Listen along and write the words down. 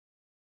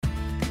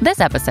This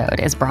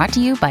episode is brought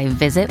to you by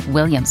Visit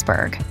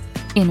Williamsburg.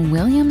 In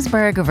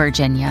Williamsburg,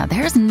 Virginia,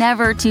 there's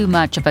never too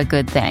much of a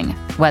good thing.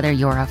 Whether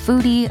you're a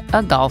foodie,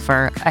 a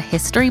golfer, a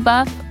history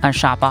buff, a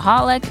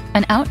shopaholic,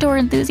 an outdoor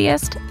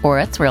enthusiast, or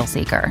a thrill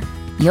seeker,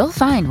 you'll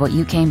find what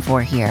you came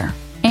for here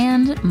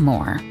and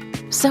more.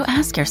 So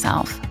ask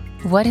yourself,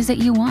 what is it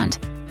you want?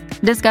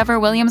 Discover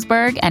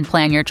Williamsburg and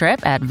plan your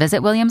trip at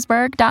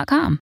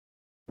visitwilliamsburg.com.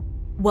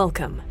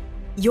 Welcome.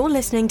 You're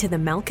listening to the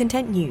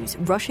Malcontent News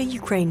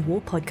Russia-Ukraine War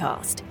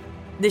podcast,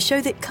 the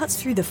show that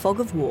cuts through the fog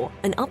of war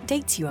and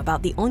updates you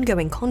about the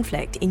ongoing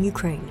conflict in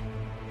Ukraine.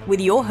 With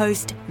your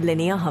host,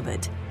 Linnea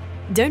Hubbard.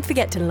 Don't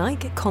forget to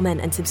like, comment,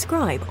 and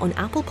subscribe on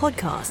Apple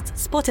Podcasts,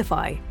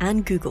 Spotify,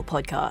 and Google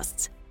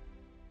Podcasts.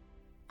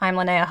 I'm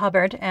Linnea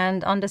Hubbard,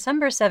 and on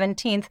December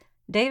 17th,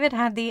 David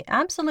had the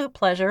absolute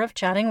pleasure of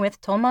chatting with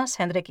Toomas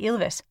Hendrik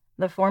Ilves,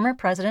 the former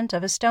president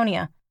of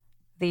Estonia.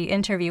 The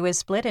interview is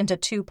split into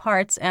two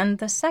parts, and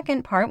the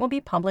second part will be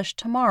published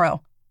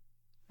tomorrow.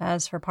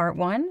 As for part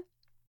one...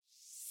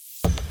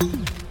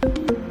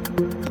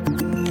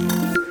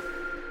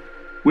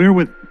 We're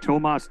with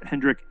Toomas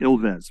Hendrik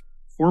Ilves,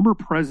 former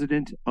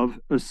president of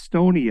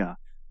Estonia.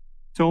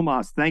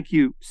 Toomas, thank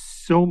you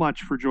so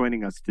much for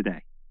joining us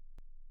today.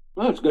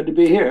 Well, it's good to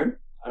be here,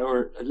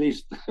 or at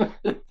least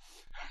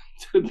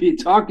to be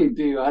talking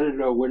to you. I don't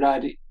know, we're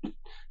not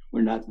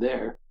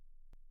there.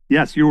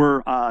 Yes, you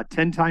were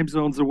 10 time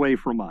zones away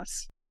from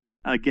us.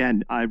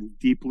 Again, I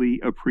deeply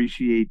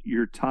appreciate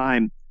your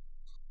time.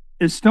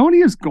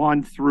 Estonia's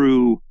gone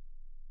through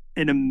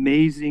an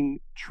amazing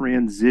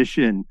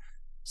transition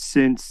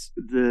since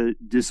the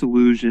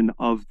dissolution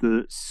of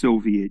the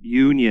Soviet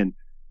Union.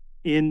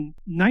 In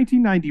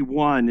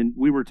 1991, and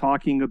we were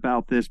talking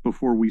about this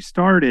before we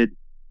started,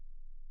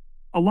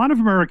 a lot of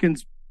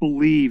Americans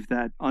believe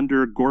that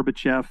under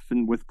Gorbachev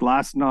and with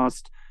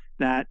Glasnost,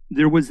 that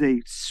there was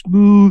a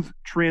smooth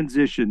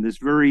transition, this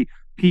very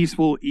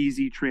peaceful,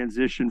 easy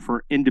transition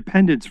for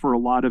independence for a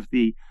lot of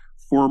the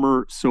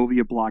former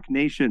Soviet bloc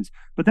nations.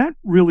 But that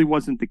really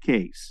wasn't the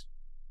case.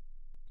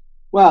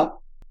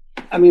 Well,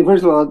 I mean,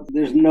 first of all,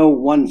 there's no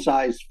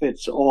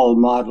one-size-fits-all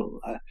model.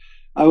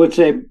 I would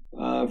say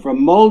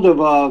from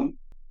Moldova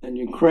and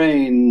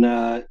Ukraine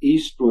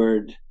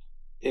eastward,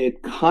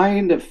 it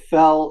kind of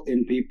fell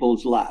in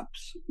people's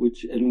laps,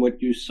 and what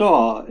you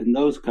saw in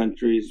those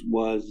countries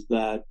was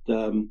that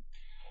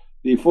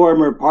the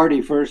former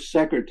party first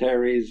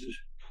secretaries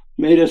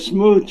made a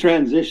smooth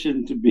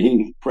transition to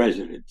being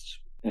presidents.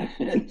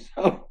 And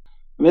so,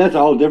 I mean, that's a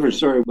whole different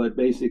story, but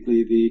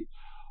basically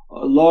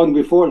long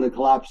before the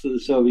collapse of the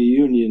Soviet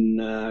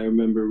Union, I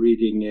remember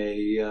reading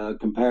a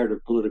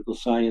comparative political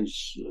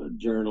science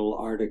journal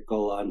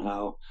article on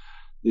how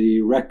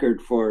the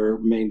record for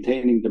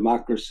maintaining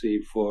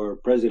democracy for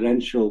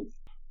presidential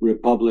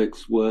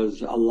republics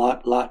was a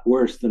lot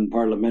worse than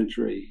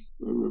parliamentary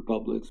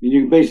republics. I mean,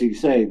 you can basically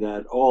say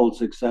that all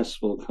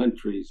successful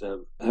countries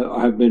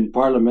have been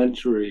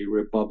parliamentary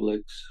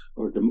republics,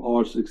 or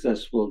all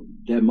successful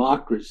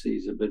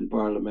democracies have been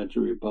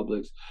parliamentary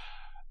republics,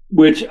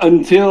 which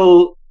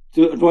until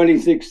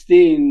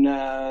 2016,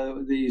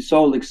 the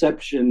sole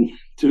exception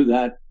to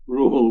that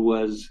rule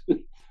was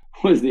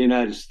the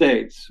United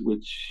States,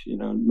 which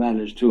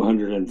managed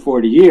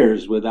 240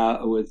 years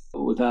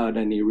without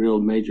any real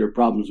major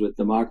problems with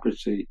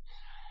democracy,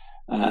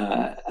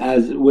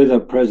 as with a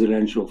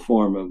presidential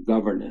form of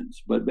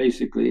governance. But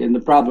basically, and the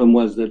problem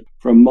was that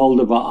from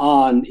Moldova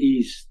on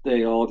east,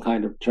 they all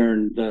kind of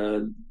turned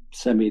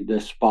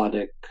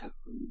semi-despotic,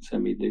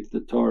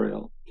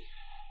 semi-dictatorial.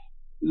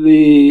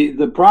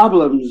 The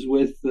problems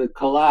with the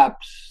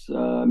collapse,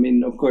 I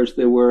mean, of course,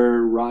 there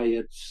were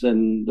riots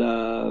and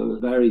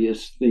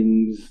various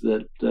things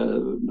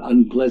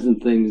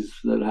unpleasant things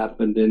that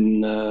happened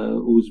in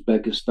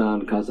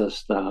Uzbekistan,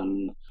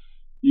 Kazakhstan,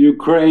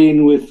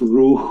 Ukraine with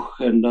Ruch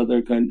and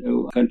other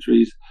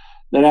countries,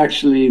 that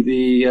actually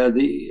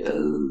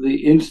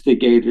the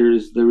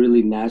instigators, the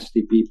really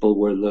nasty people,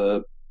 were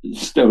the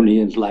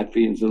Estonians,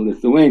 Latvians, and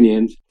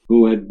Lithuanians,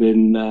 who had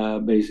been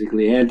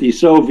basically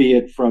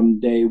anti-Soviet from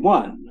day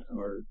one,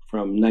 or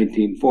from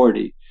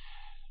 1940.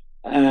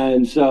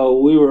 And so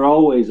we were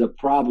always a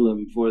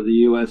problem for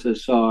the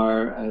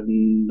USSR,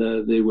 and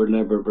they were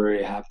never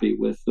very happy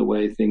with the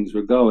way things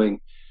were going.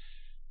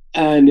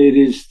 And it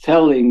is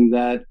telling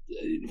that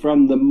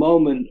from the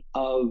moment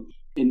of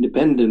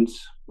independence,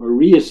 or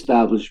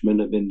reestablishment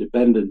of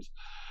independence,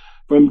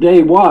 from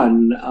day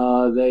one,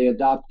 they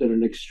adopted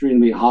an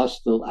extremely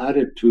hostile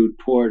attitude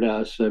toward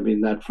us. I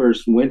mean, that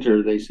first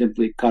winter, they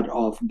simply cut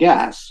off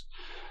gas.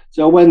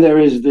 So when there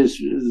is this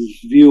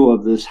view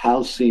of this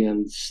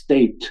halcyon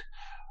state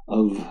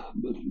of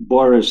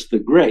Boris the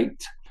Great,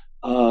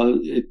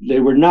 they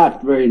were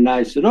not very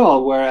nice at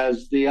all,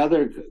 whereas the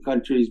other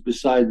countries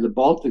besides the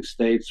Baltic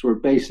states were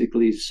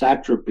basically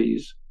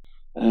satrapies.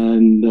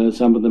 And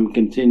some of them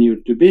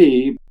continued to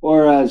be,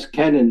 or as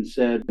Kennan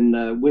said,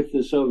 with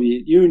the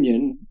Soviet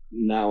Union,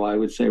 now I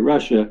would say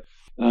Russia,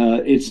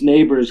 its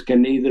neighbors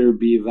can either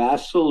be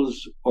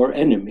vassals or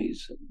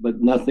enemies,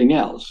 but nothing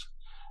else.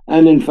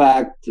 And in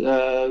fact,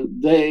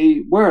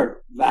 they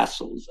were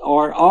vassals,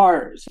 or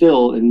are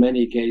still in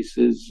many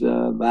cases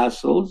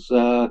vassals.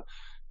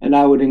 And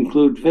I would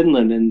include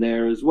Finland in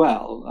there as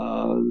well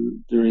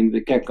during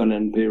the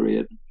Kekkonen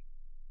period.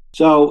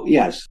 So,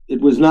 yes,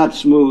 it was not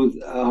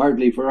smooth,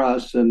 hardly for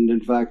us. And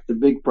in fact, the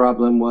big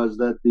problem was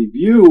that the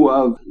view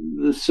of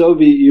the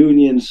Soviet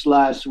Union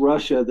 /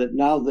 Russia, that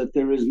now that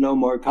there is no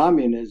more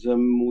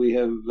communism, we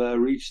have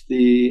reached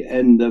the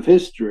end of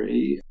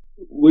history,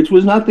 which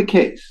was not the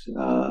case.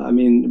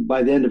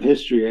 By the end of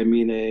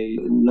history,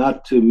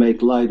 not to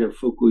make light of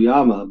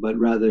Fukuyama, but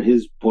rather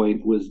his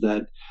point was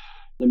that,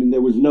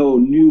 there was no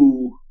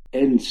new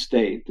end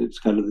state. It's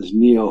kind of this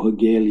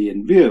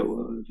neo-Hegelian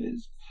view of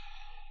his.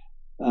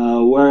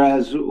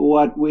 Whereas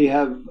what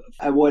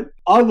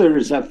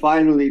others have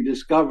finally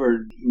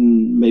discovered,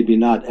 maybe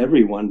not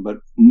everyone, but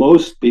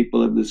most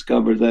people have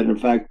discovered that, in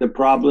fact, the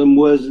problem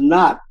was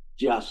not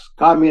just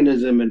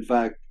communism. In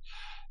fact,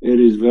 it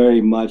is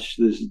very much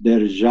this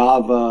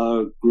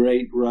Derzhava,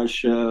 Great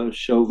Russia,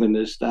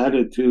 chauvinist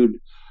attitude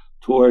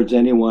towards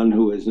anyone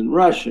who isn't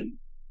Russian.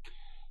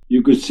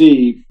 You could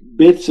see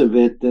bits of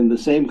it in the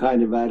same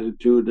kind of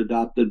attitude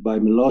adopted by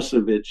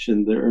Milosevic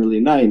in the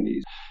early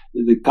 90s.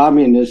 The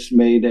communists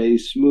made a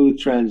smooth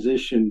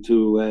transition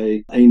to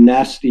a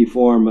nasty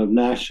form of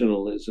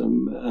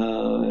nationalism.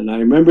 And I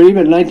remember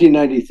even in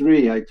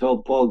 1993, I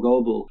told Paul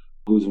Goebel,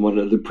 who's one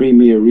of the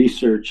premier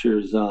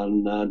researchers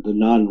on the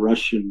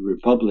non-Russian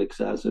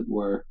republics, as it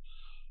were,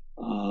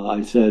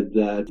 I said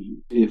that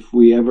if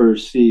we ever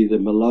see the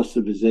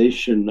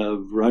Milosevicization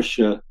of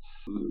Russia,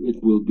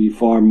 it will be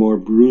far more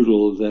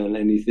brutal than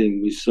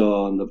anything we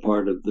saw on the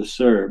part of the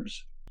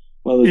Serbs.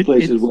 One of the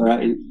places where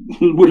I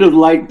would have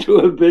liked to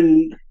have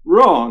been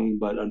wrong,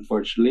 but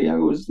unfortunately I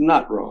was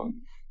not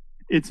wrong.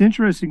 It's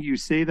interesting you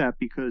say that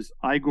because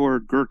Igor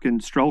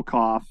Gherkin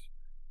Strelkov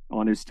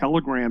on his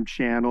Telegram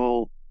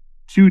channel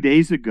 2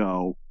 days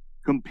ago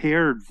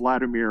compared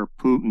Vladimir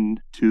Putin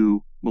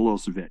to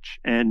Milosevic.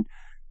 And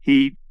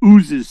he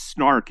oozes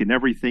snark in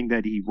everything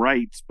that he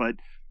writes, but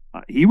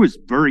he was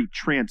very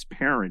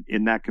transparent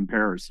in that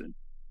comparison.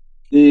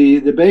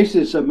 The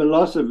basis of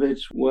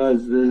Milosevic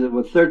was the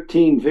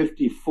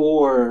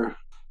 1354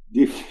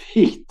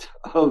 defeat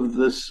of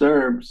the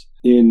Serbs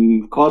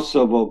in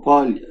Kosovo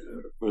Polje,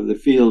 or the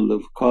field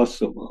of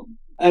Kosovo.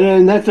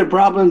 And that's a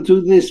problem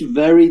to this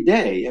very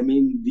day.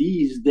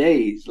 These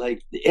days,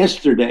 like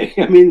yesterday,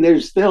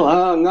 they're still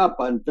hung up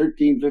on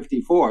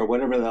 1354,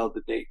 whatever the hell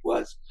the date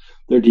was,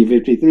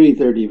 1353,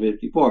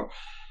 1354.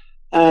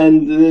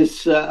 And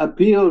this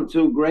appeal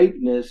to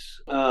greatness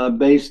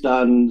based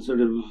on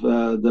sort of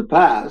the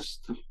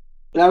past,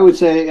 I would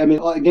say,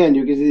 again,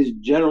 you get this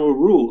general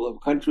rule of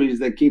countries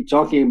that keep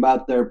talking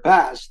about their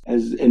past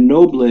as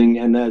ennobling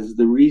and as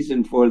the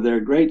reason for their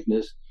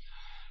greatness.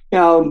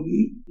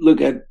 Look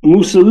at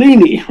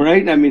Mussolini,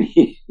 right?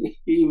 He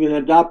even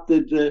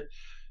adopted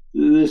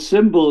the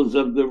symbols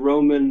of the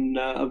Roman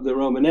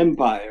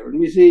Empire. And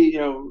we see,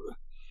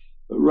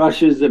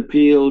 Russia's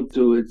appeal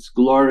to its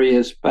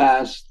glorious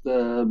past,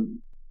 a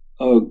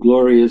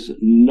glorious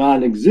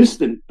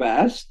non-existent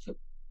past.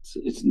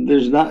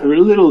 There's not a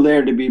little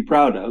there to be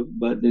proud of,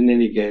 but in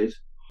any case,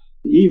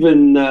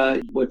 even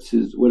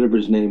whatever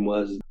his name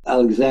was,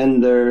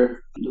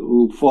 Alexander,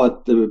 who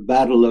fought the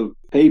Battle of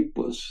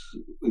Papus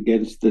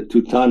against the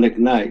Teutonic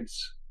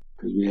Knights,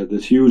 because we have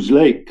this huge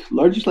lake,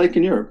 largest lake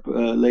in Europe,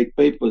 Lake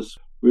Papus.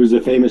 It was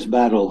a famous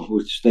battle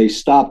which they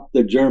stopped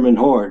the German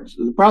hordes.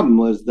 The problem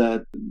was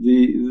that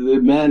the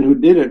man who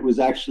did it was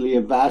actually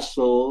a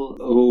vassal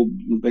who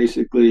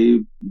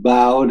basically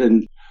bowed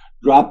and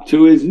dropped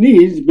to his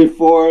knees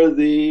before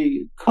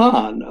the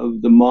Khan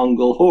of the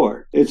Mongol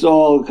horde. It's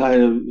all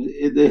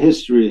the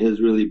history has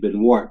really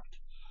been warped.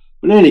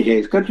 But in any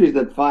case, countries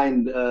that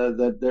find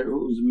that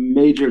whose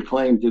major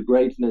claim to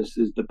greatness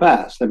is the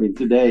past.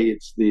 Today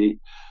it's the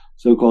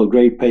so-called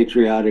Great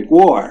Patriotic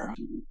War.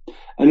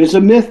 And it's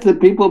a myth that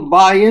people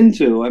buy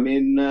into.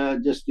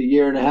 Just a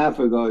year and a half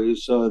ago, you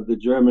saw the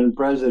German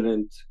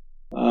president,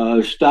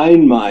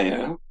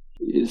 Steinmeier,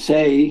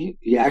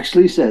 he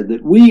actually said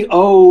that we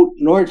owe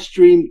Nord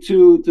Stream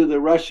 2 to the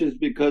Russians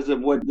because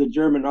of what the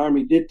German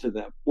army did to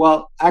them.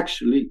 Well,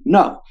 actually,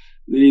 no.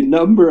 The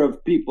number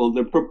of people,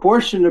 the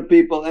proportion of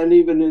people, and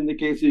even in the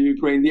case of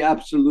Ukraine, the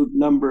absolute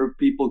number of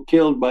people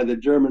killed by the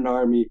German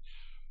army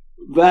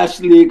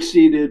vastly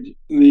exceeded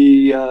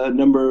the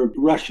number of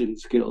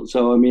Russians killed.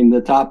 So,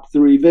 the top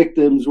three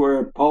victims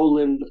were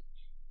Poland,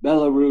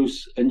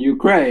 Belarus, and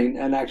Ukraine.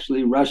 And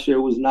actually,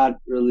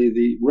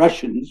 the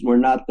Russians were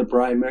not the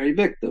primary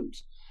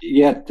victims.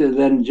 Yet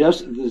then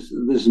just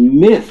this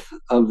myth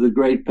of the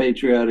Great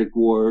Patriotic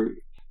War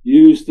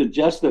used to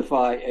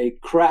justify a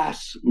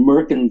crass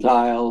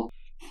mercantile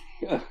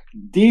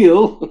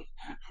deal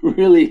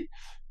really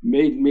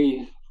made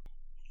me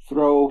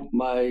throw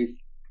my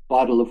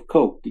bottle of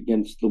Coke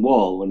against the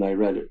wall when I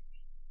read it.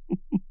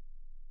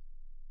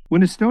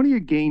 When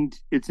Estonia gained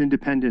its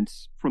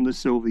independence from the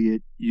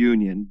Soviet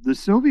Union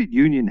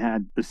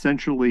had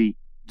essentially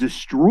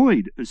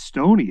destroyed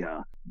Estonia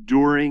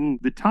during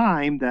the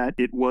time that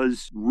it was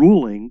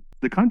ruling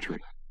the country.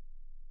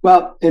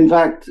 Well, in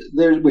fact,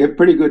 we have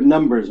pretty good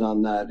numbers on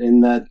that, in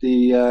that the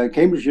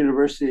Cambridge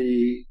University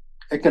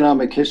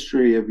Economic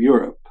History of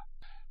Europe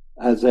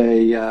has a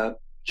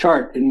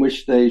chart in which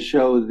they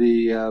show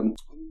in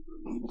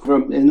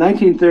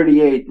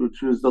 1938, which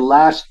was the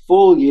last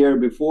full year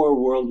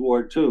before World War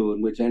II, in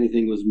which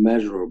anything was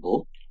measurable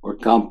or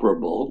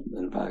comparable.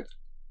 In fact,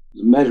 it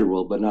was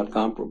measurable but not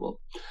comparable.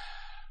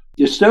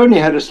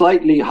 Estonia had a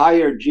slightly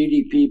higher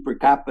GDP per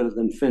capita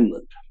than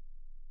Finland.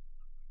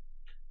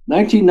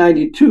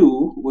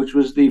 1992, which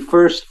was the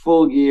first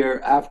full year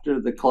after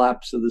the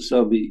collapse of the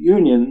Soviet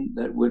Union,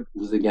 that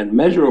was again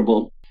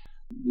measurable,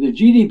 the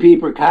GDP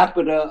per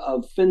capita of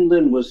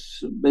Finland was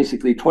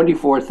basically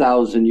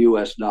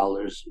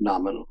 $24,000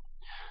 nominal.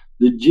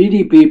 The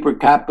GDP per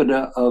capita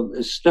of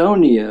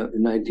Estonia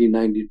in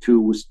 1992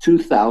 was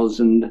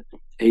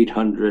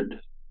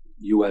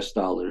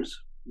 $2,800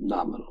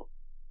 nominal.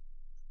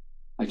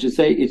 I should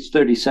say it's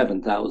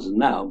 37,000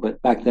 now,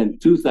 but back then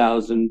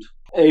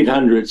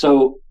 2,800.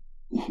 So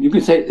you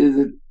could say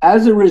that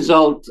as a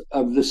result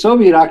of the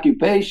Soviet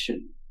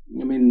occupation,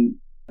 I mean,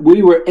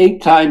 we were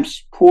 8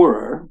 times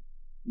poorer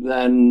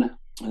than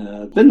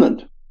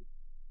Finland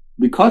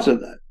because of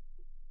that.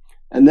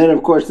 And then,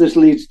 of course, this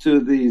leads to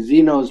the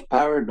Zeno's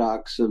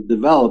paradox of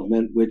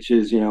development, which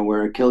is,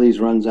 where Achilles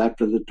runs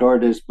after the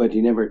tortoise, but he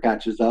never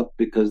catches up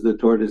because the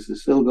tortoise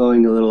is still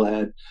going a little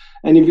ahead.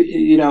 And if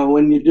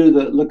when you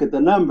look at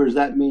the numbers,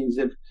 that means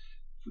if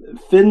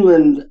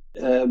Finland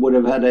would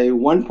have had a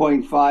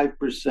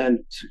 1.5%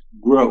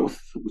 growth,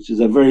 which is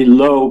a very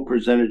low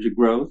percentage of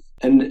growth,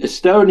 and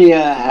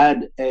Estonia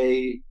had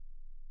a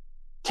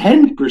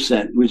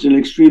 10%, which is an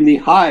extremely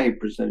high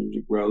percentage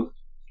of growth,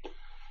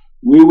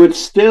 we would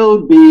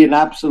still be in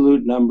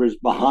absolute numbers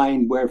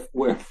behind where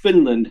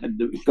Finland had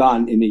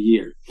gone in a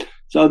year.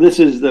 So this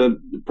is the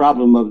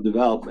problem of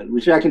development,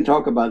 which I can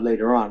talk about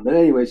later on. But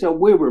anyway, so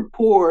we were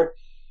poor.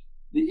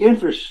 The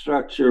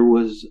infrastructure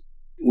was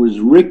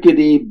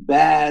rickety,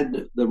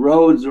 bad. The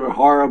roads were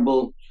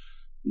horrible.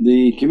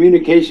 The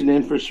communication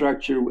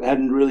infrastructure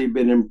hadn't really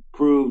been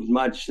improved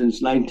much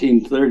since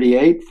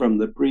 1938 from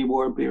the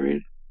pre-war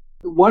period.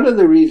 One of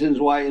the reasons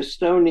why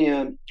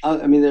Estonia,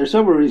 there are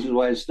several reasons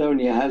why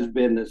Estonia has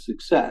been a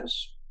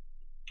success.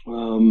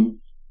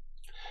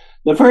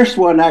 The first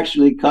one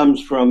actually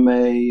comes from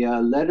a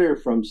letter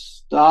from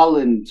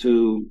Stalin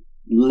to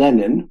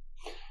Lenin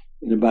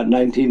in about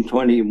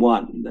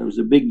 1921. There was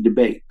a big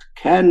debate.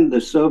 Can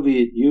the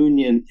Soviet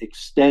Union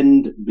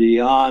extend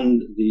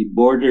beyond the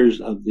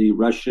borders of the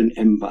Russian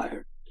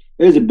Empire?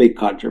 There's a big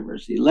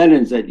controversy.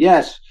 Lenin said,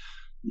 yes,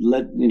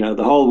 the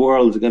whole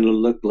world is going to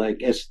look like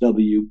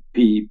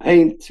SWP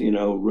paint,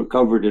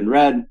 recovered in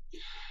red.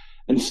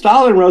 And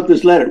Stalin wrote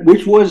this letter,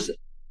 which was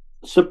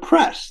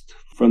suppressed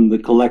from the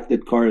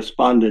collected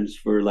correspondence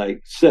for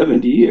like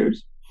 70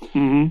 years.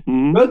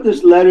 Mm-hmm. Wrote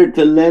this letter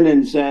to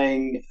Lenin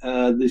saying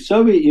the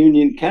Soviet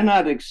Union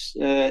cannot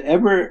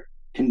ever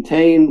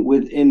contain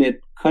within it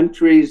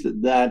countries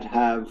that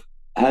have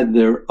had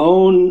their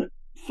own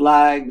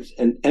flags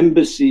and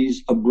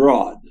embassies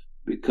abroad,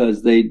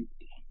 because they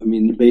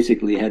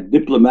basically had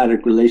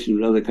diplomatic relations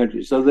with other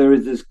countries. So there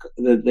is this,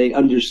 that they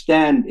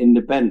understand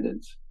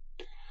independence,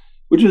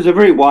 which was a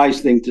very wise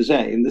thing to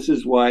say. And this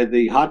is why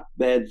the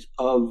hotbeds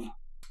of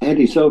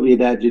anti-Soviet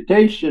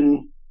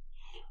agitation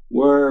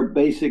were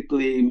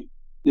basically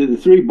the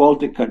 3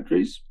 Baltic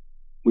countries,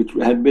 which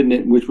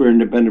were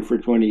independent for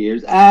 20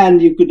 years. And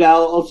you could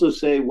also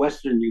say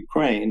Western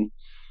Ukraine,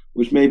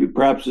 which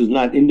perhaps was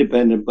not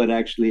independent, but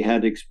actually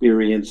had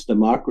experienced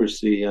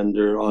democracy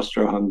under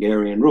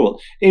Austro-Hungarian rule,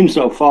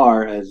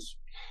 insofar as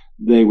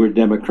they were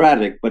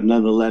democratic, but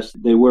nonetheless,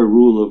 they were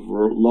rule of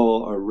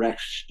law or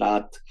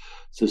Rechtsstaat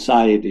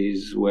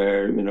societies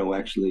where,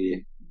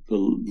 actually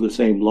the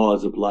same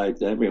laws applied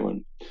to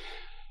everyone.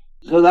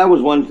 So that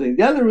was one thing.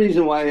 The other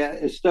reason why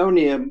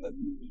Estonia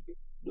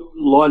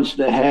launched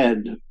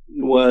ahead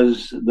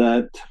was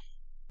that,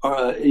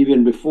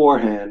 even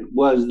beforehand,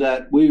 was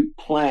that we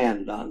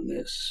planned on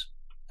this.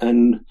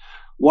 And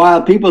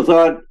while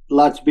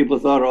lots of people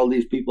thought all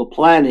these people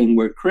planning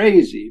were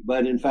crazy,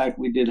 but in fact,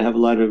 we did have a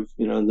lot of,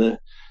 the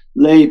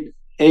late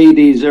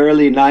 80s,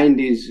 early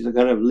 90s,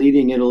 kind of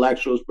leading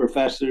intellectuals,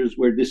 professors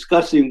were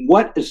discussing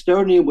what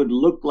Estonia would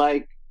look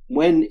like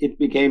when it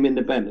became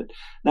independent.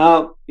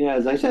 Now,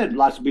 as I said,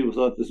 lots of people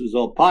thought this was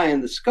all pie in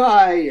the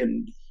sky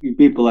and you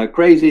people are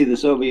crazy. The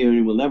Soviet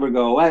Union will never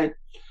go away.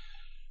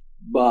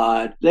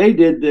 But they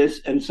did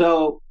this. And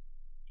so,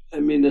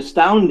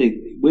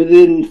 astoundingly,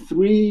 within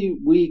 3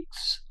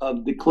 weeks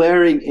of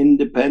declaring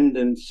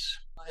independence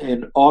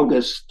on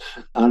August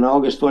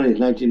 20th,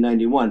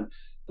 1991,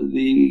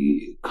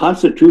 the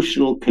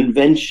Constitutional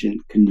Convention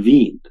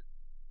convened.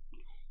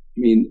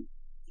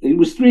 It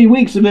was 3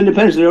 weeks of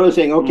independence. They're always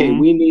saying, okay,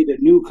 we need a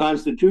new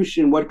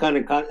constitution. What kind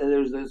of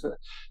there's this,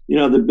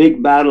 the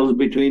big battles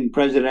between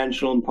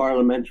presidential and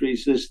parliamentary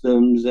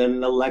systems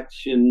and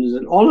elections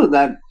and all of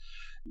that.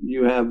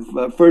 You have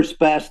first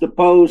past the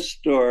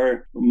post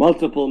or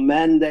multiple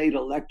mandate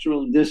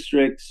electoral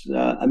districts.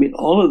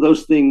 All of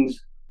those things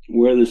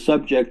were the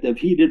subject of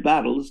heated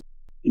battles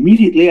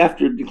immediately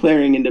after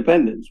declaring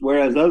independence,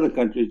 whereas other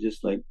countries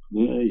just like,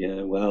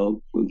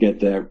 we'll get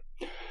there.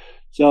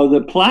 So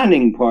the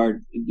planning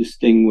part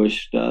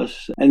distinguished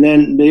us. And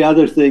then the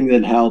other thing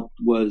that helped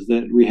was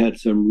that we had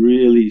some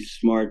really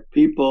smart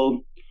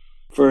people,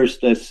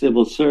 first as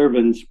civil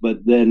servants,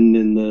 but then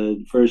in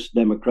the first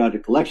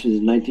democratic elections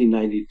in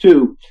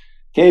 1992,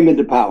 came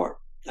into power.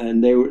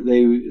 And they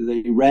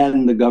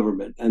ran the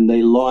government, and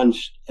they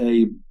launched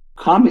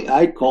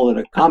I call it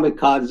a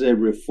kamikaze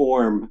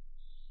reform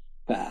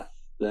path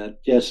that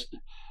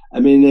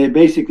they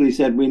basically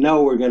said, we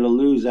know we're going to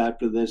lose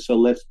after this, so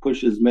let's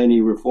push as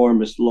many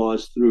reformist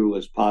laws through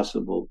as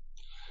possible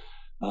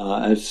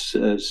as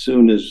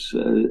soon as,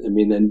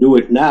 and do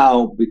it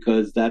now,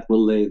 because that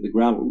will lay the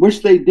groundwork,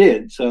 which they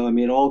did. So,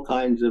 all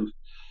kinds of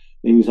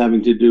things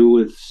having to do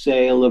with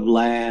sale of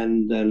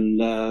land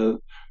and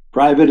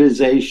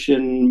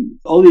privatization.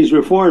 All these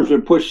reforms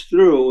were pushed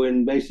through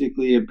in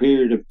basically a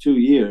period of 2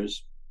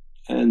 years,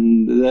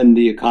 and then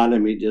the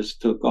economy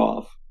just took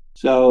off.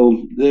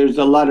 So there's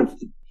a lot of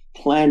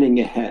planning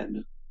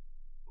ahead.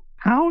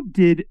 How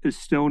did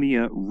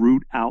Estonia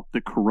root out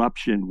the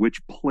corruption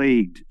which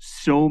plagued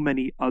so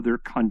many other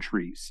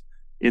countries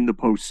in the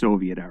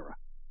post-Soviet era?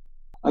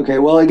 Okay,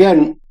 well,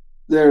 again,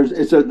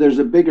 there's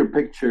a bigger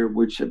picture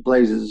which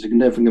plays a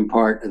significant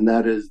part, and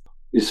that is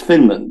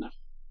Finland.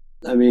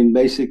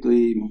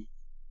 Basically,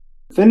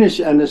 Finnish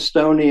and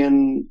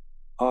Estonian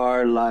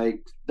are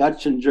like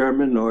Dutch and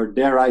German, or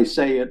dare I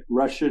say it,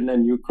 Russian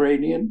and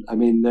Ukrainian.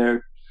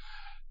 They're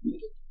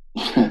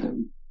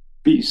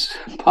peace,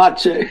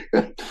 pace,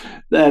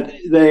 that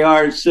they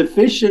are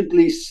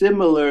sufficiently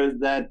similar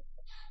that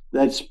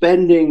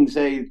spending,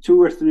 say,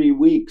 2 or 3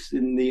 weeks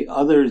in the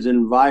other's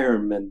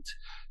environment,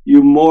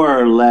 you more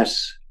or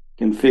less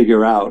can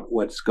figure out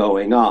what's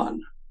going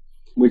on,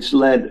 which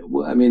led,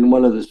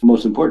 one of the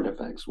most important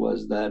effects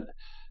was that,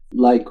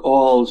 like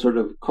all sort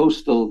of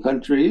coastal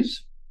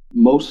countries,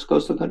 most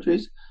coastal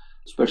countries,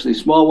 especially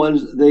small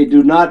ones, they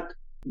do not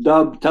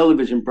dub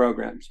television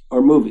programs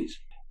or movies.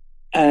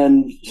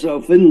 And so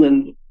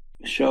Finland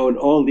showed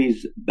all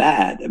these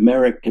bad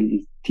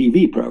American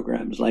TV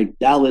programs like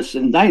Dallas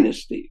and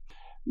Dynasty,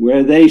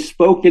 where they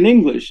spoke in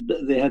English.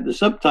 They had the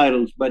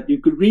subtitles, but you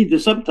could read the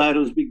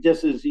subtitles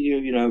just as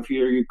if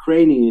you're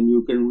Ukrainian,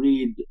 you can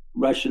read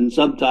Russian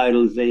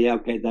subtitles.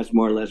 Okay, that's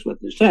more or less what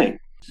they're saying.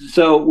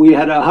 So we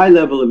had a high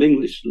level of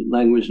English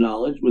language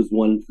knowledge was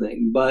one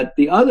thing. But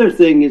the other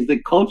thing is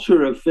the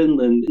culture of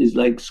Finland is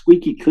like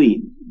squeaky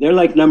clean. They're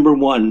like number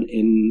one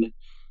in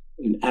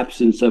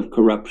absence of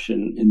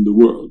corruption in the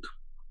world.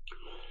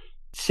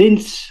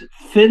 Since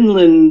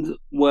Finland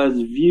was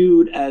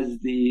viewed as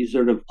the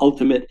sort of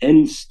ultimate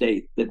end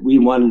state that we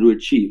wanted to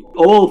achieve,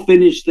 all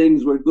Finnish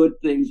things were good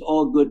things,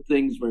 all good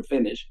things were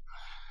Finnish.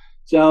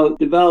 So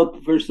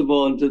developed, first of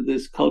all, into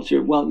this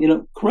culture,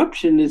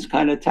 corruption is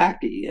kind of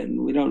tacky,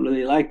 and we don't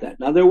really like that.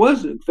 Now, there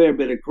was a fair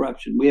bit of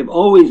corruption. We have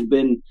always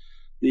been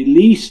the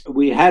least,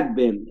 we had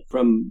been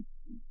from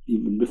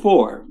even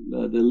before,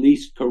 the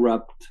least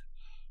corrupt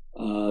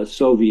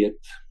Soviet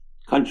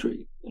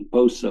country and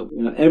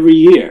post-Soviet. Every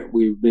year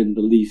we've been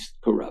the least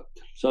corrupt.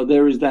 So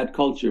there is that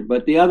culture.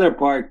 But the other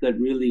part that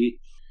really,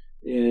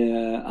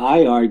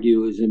 I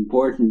argue, is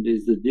important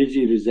is the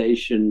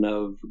digitization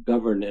of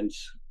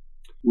governance,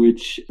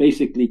 which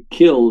basically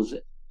kills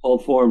all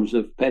forms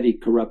of petty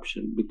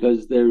corruption,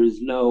 because there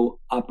is no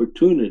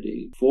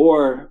opportunity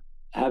for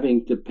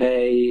having to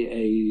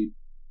pay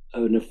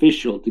an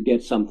official to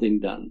get something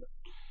done.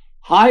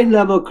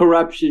 High-level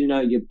corruption,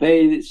 you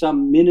pay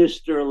some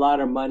minister a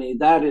lot of money.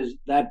 That's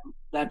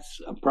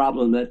a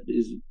problem that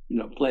is,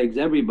 plagues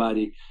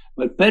everybody.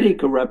 But petty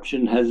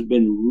corruption has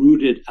been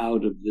rooted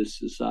out of this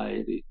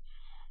society.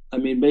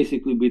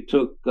 Basically, we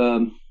took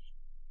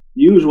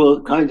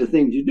usual kinds of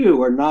things you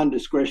do are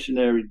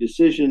non-discretionary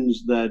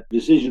decisions that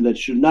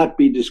should not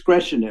be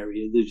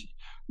discretionary.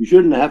 You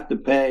shouldn't have to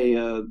pay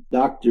a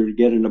doctor to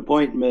get an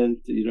appointment.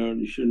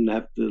 You shouldn't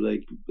have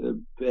to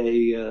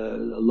pay a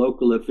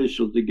local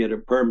official to get a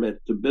permit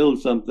to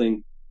build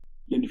something.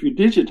 And if you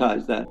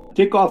digitize that,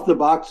 tick off the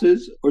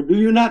boxes, or do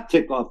you not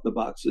tick off the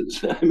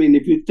boxes?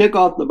 If you tick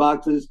off the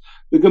boxes,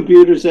 the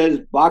computer says,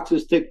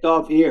 boxes ticked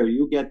off here,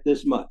 you get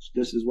this much.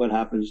 This is what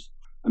happens.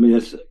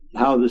 That's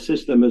how the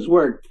system has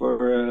worked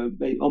for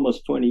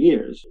almost 20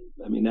 years.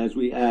 As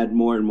we add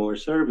more and more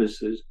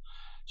services.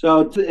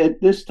 So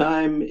at this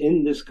time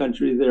in this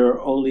country, there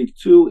are only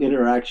 2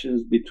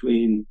 interactions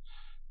between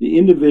the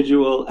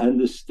individual and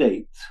the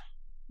state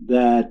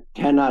that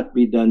cannot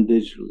be done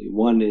digitally.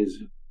 One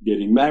is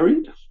getting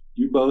married.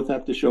 You both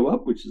have to show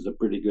up, which is a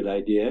pretty good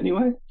idea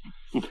anyway.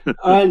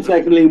 And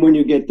secondly, when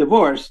you get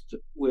divorced,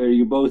 where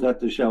you both have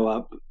to show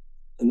up,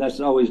 and that's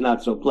always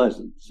not so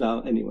pleasant.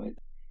 So anyway.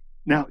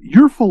 Now,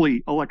 you're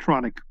fully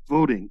electronic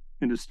voting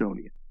in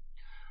Estonia.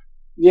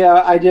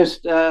 Yeah, I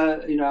just,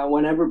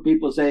 whenever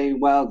people say,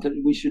 well,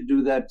 we should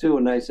do that too,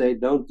 and I say,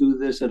 don't do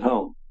this at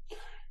home.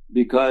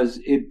 because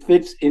it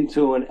fits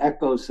into an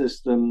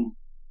ecosystem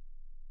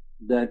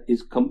that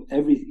is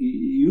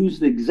you use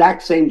the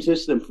exact same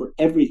system for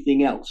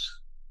everything else.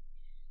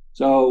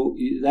 So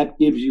that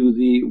gives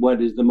you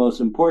what is the most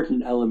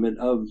important element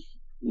of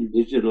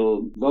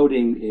digital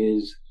voting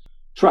is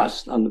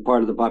trust on the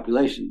part of the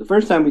population. The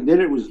first time we did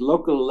it was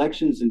local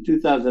elections in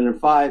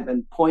 2005,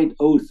 and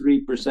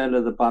 0.03%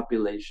 of the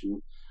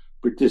population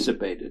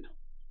participated.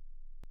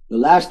 The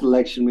last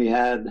election we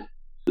had,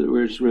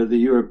 which were the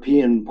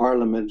European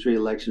parliamentary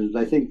elections,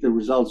 I think the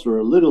results were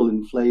a little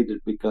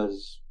inflated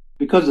because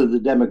of the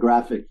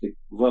demographic that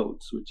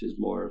votes, which is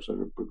more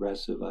sort of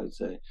progressive, I'd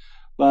say.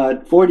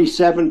 But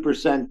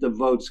 47% of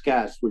votes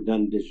cast were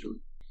done digitally.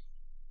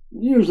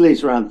 Usually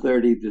it's around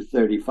 30 to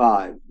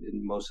 35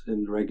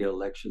 in regular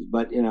elections.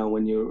 But,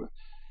 when you're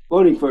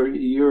voting for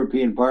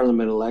European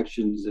Parliament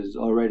elections is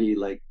already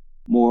like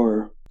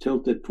more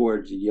tilted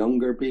towards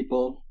younger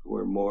people who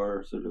are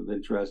more sort of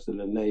interested,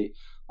 and they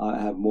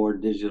have more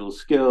digital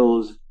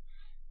skills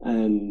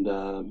and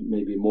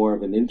maybe more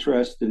of an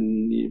interest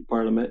in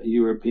Parliament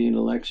European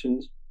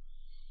elections.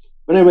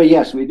 But anyway,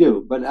 yes, we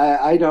do. But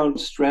I don't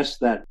stress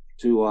that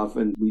too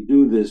often. We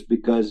do this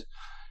because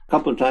a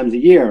couple of times a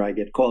year I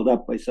get called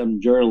up by some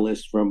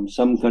journalist from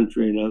some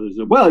country and others.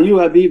 Well, you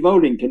have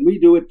e-voting. Can we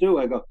do it too?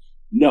 I go,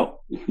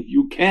 no,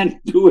 you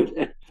can't do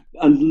it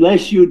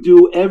unless you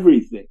do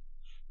everything.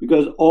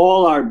 Because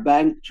all our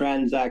bank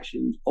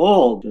transactions,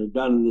 all are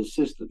done in the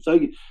system. So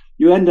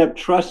you end up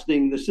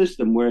trusting the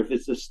system, where if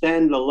it's a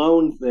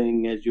standalone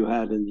thing, as you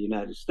had in the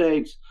United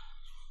States,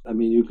 I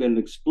mean, you can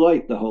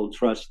exploit the whole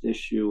trust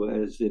issue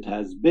as it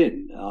has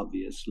been,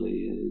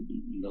 obviously, in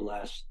the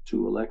last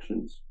two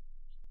elections.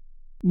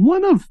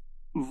 One of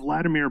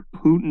Vladimir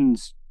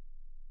Putin's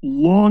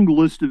long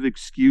list of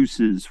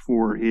excuses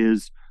for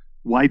his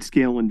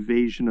wide-scale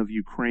invasion of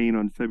Ukraine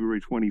on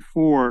February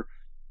 24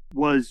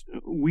 was,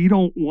 we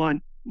don't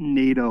want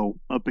NATO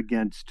up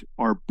against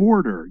our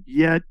border.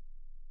 Yet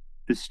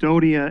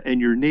Estonia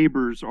and your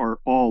neighbors are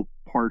all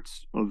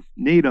parts of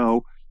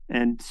NATO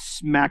and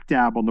smack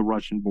dab on the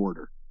Russian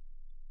border.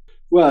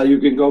 Well, you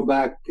can go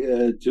back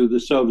to the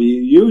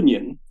Soviet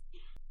Union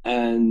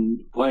and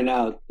point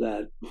out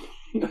that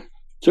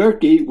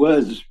Turkey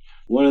was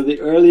one of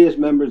the earliest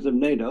members of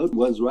NATO,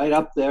 was right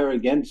up there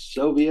against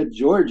Soviet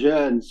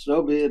Georgia and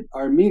Soviet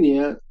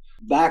Armenia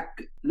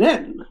back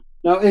then.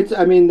 Now,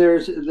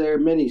 there are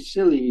many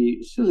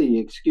silly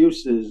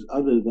excuses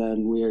other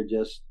than we are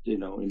just,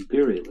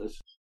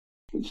 imperialists,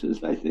 which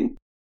is, I think,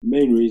 the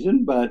main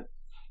reason. But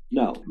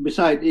no,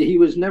 besides, he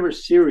was never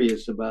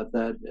serious about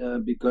that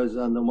because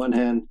on the one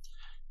hand,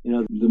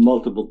 the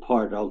multiple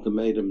part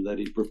ultimatum that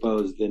he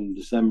proposed in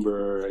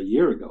December a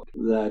year ago,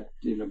 that,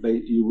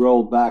 you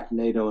roll back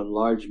NATO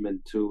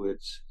enlargement to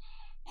its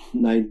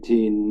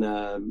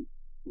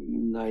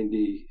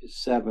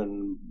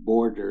 1997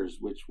 borders,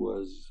 which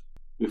was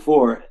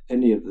before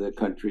any of the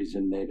countries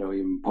in NATO,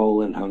 even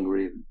Poland,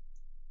 Hungary,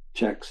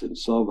 Czechs, and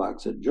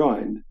Slovaks had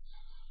joined.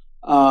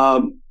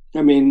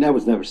 That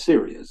was never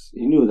serious.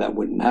 He knew that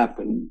wouldn't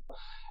happen.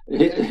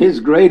 His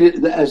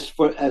greatest, as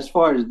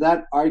far as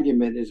that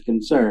argument is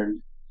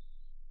concerned,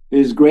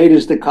 his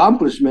greatest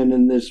accomplishment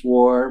in this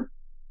war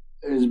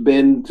has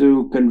been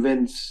to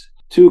convince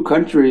two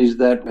countries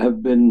that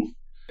have been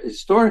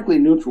historically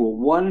neutral,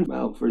 one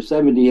for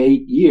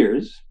 78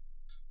 years,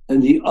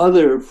 and the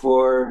other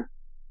for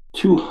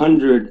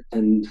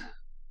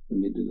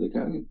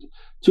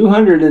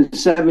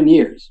 207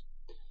 years.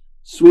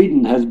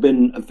 Sweden has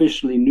been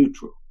officially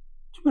neutral.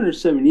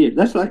 207 years.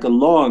 That's like a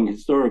long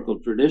historical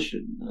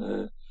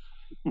tradition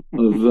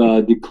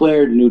of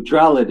declared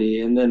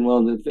neutrality. And then,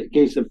 in the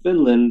case of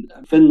Finland,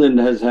 Finland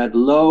has had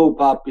low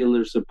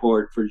popular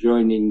support for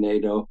joining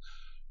NATO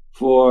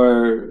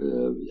for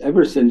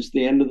ever since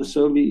the end of the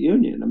Soviet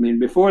Union.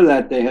 Before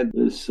that, they had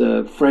this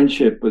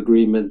friendship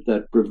agreement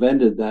that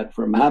prevented that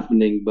from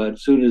happening. But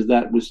as soon as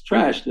that was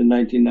trashed in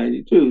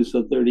 1992,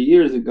 so 30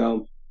 years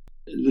ago,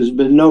 there's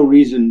been no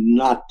reason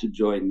not to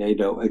join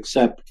NATO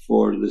except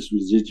for this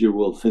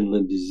residual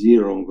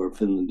Finlandisierung or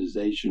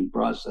Finlandization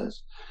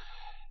process.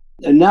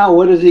 And now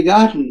what has he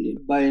gotten?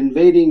 By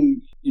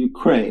invading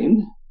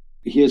Ukraine,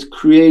 he has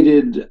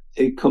created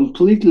a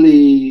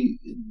completely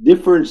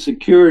different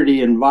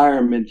security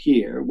environment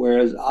here,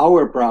 whereas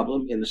our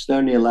problem in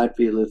Estonia,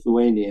 Latvia,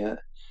 Lithuania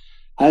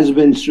has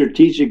been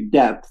strategic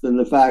depth and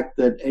the fact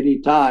that any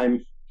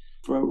time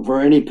for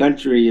any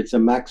country, it's a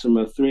maximum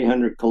of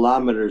 300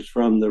 kilometers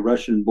from the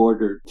Russian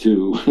border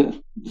to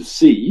the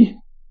sea.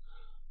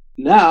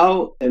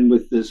 Now, and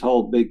with this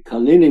whole big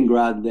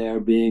Kaliningrad there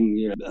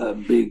being a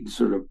big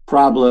sort of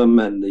problem,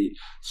 and the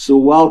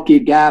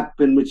Suwalki Gap,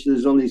 in which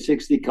there's only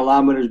 60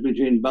 kilometers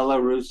between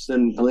Belarus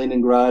and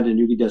Kaliningrad, and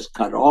you can just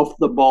cut off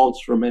the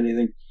Balts from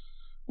anything.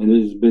 And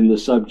it has been the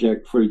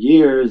subject for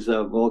years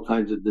of all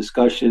kinds of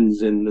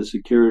discussions in the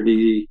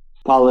security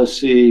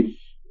policy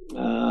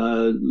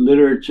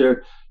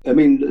literature.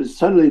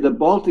 Suddenly the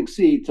Baltic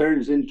Sea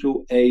turns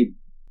into a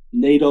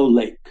NATO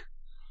lake.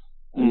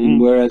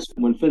 Whereas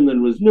when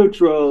Finland was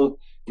neutral,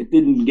 It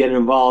didn't get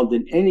involved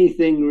in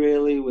anything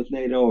really with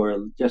NATO,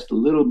 or just a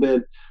little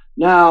bit.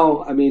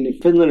 Now, I mean,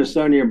 Finland and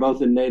Estonia are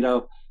both in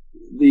NATO.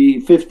 The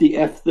 50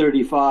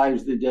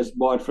 F-35s they just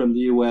bought from the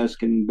U.S.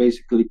 can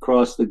basically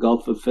cross the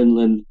Gulf of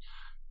Finland,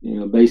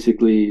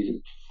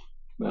 basically,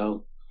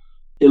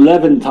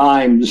 11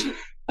 times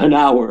an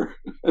hour.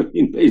 I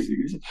mean,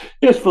 basically,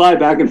 just fly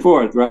back and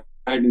forth, right?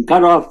 And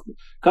cut off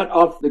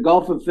the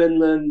Gulf of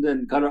Finland,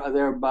 and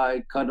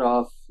thereby cut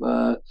off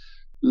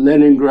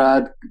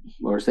Leningrad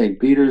or St.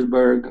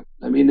 Petersburg.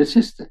 I mean, it's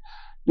just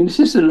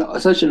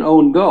such an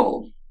own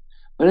goal.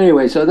 But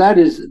anyway, so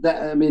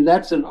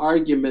that's an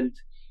argument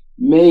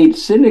made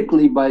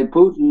cynically by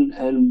Putin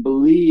and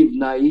believed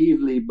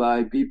naively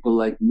by people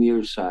like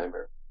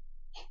Mearsheimer.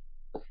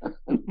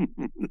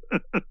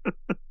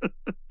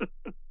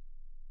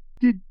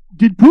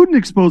 Did Putin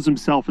expose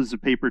himself as a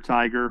paper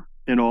tiger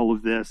in all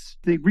of this?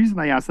 The reason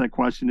I ask that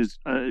question is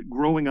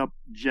growing up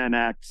Gen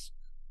X,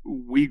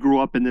 we grew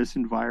up in this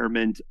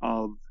environment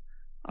of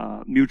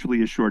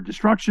mutually assured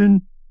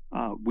destruction.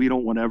 We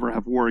don't want to ever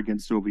have war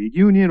against Soviet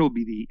Union. It'll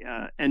be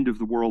the end of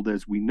the world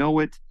as we know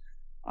it.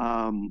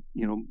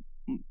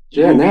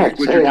 Gen X,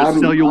 which are just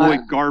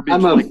celluloid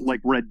garbage like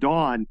Red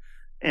Dawn.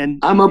 And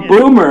I'm a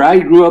boomer. I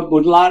grew up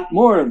with a lot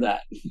more of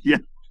that. Yeah.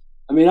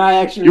 I mean,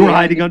 you were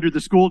hiding under the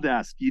school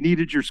desk. You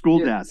needed your school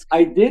desk.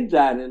 I did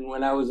that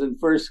when I was in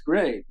first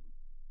grade.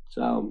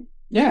 So,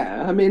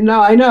 yeah, I mean,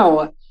 no, I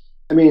know.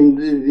 I mean,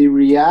 the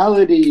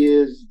reality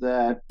is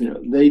that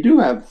they do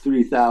have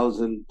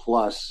 3,000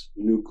 plus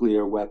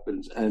nuclear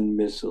weapons and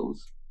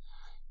missiles.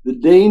 The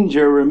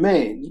danger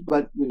remains,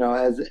 but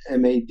as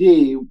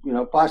MAD,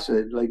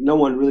 postulated, like no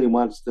one really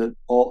wants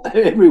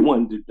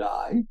everyone to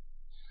die.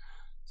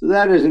 So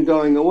that isn't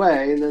going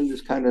away. And then this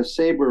kind of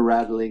saber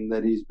rattling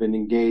that he's been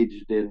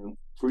engaged in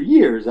for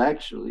years,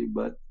 actually.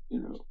 But,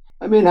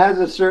 has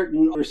a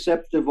certain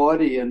receptive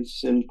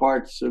audience in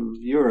parts of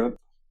Europe,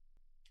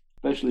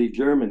 especially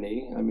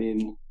Germany. I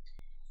mean,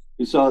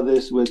 we saw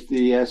this with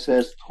the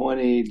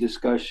SS-20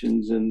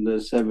 discussions in the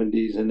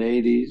 70s and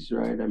 80s,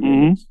 right? I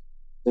mean, it's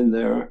in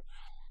there.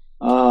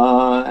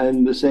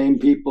 And the same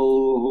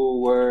people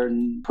who were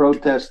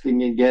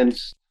protesting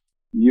against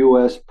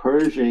U.S.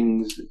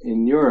 purgings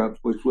in Europe,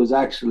 which was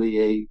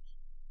actually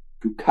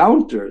to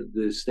counter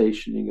the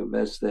stationing of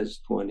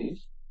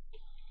SS-20s.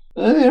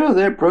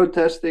 They're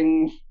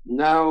protesting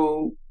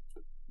now.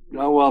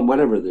 Well,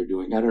 whatever they're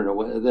doing, I don't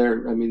know.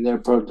 They're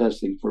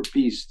protesting for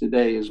peace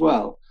today as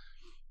well,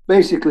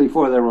 basically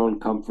for their own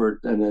comfort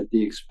and at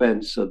the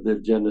expense of the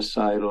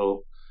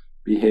genocidal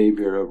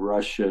behavior of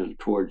Russia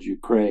towards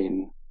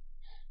Ukraine.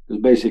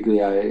 Because basically,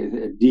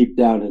 deep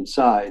down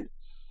inside,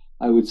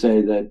 I would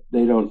say that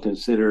they don't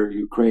consider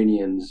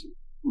Ukrainians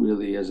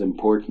really as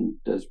important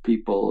as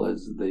people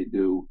as they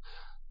do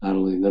not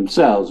only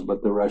themselves,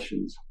 but the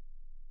Russians.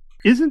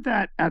 Isn't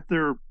that at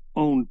their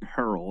own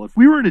peril? If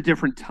we were in a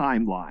different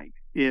timeline,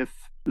 if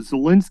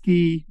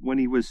Zelensky, when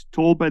he was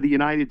told by the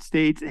United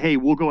States, hey,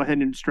 we'll go ahead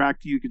and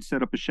distract you, you can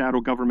set up a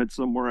shadow government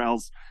somewhere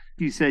else,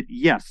 he said,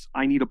 yes,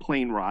 I need a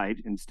plane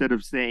ride, instead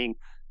of saying,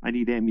 I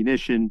need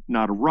ammunition,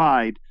 not a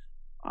ride.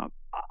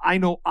 I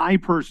know I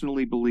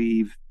personally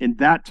believe in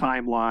that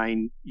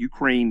timeline,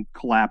 Ukraine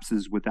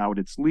collapses without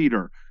its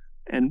leader.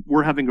 And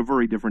we're having a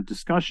very different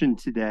discussion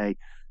today.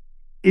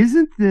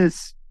 Isn't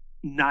this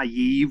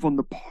naive on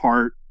the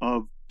part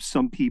of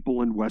some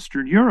people in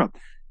Western Europe?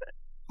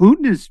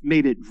 Putin has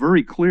made it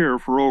very clear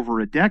for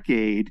over a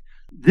decade,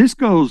 this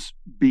goes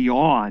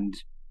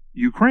beyond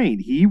Ukraine.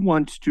 He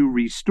wants to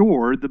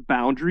restore the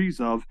boundaries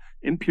of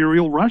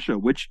Imperial Russia,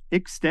 which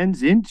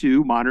extends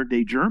into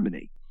modern-day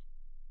Germany.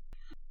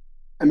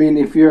 I mean,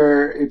 if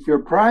your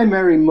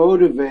primary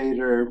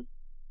motivator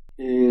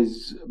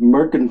is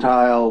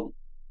mercantile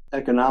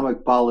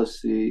economic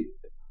policy,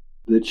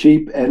 the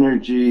cheap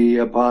energy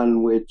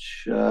upon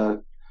which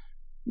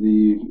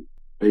the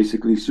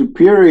basically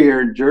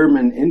superior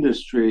German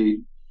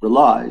industry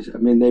relies. I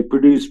mean, they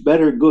produce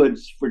better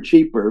goods for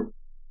cheaper.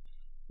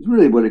 Is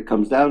really what it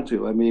comes down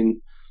to. I mean,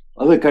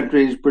 other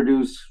countries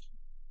produce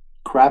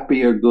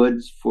crappier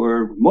goods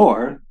for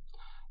more.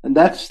 And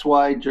that's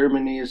why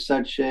Germany is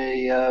such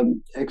a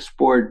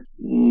export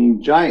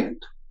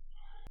giant.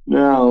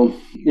 Now,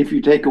 if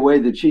you take away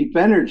the cheap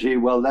energy,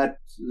 well,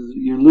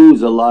 you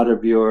lose a lot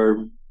of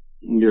your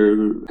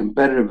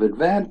competitive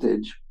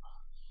advantage.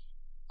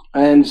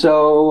 And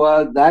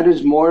so that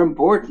is more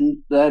important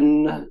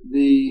than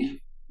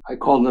I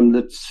call them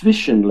the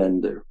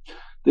Zwischenländer,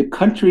 the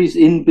countries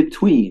in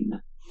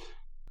between.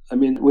 I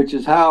mean, which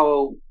is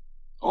how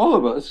all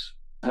of us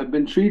have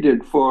been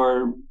treated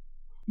for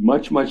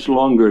much, much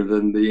longer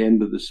than the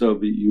end of the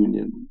Soviet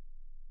Union.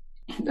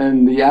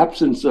 And the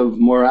absence of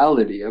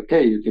morality.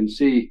 Okay, you can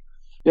see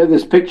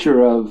this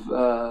picture of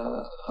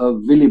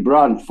Willy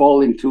Brandt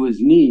falling to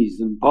his knees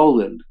in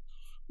Poland,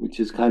 which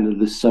is kind of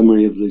the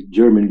summary of the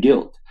German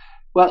guilt.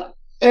 Well,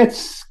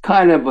 it's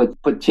kind of a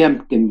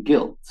Potemkin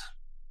guilt.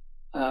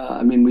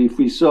 I mean, if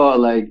we saw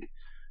the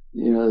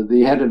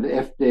head of the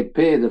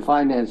FDP, the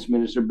finance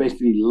minister,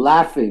 basically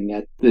laughing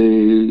at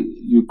the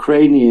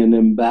Ukrainian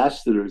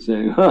ambassador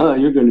saying, "Oh,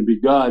 you're going to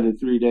be gone in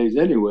 3 days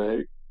anyway."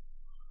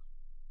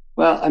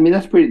 Well, I mean,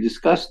 that's pretty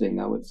disgusting,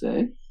 I would say.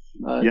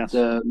 Yes.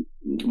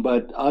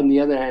 But on the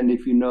other hand,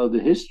 if you know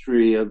the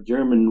history of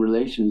German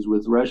relations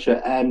with Russia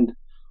and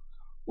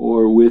or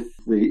with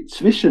the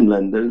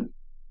Zwischenländer,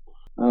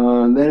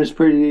 then it's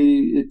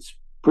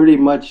pretty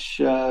much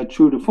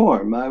true to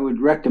form. I would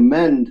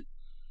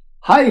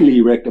highly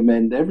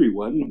recommend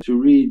everyone to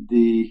read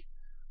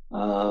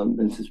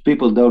and since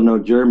people don't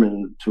know German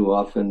too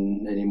often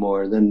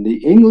anymore, then the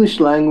English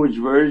language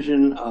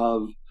version of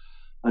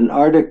an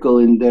article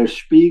in Der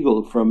Spiegel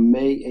from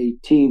May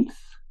 18th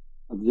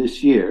of this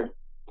year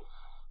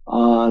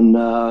on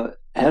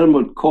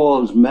Helmut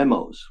Kohl's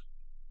memos.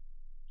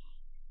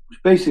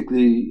 Which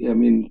basically, I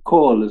mean,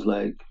 Kohl is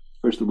like,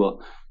 first of all,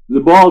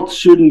 the Balts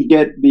shouldn't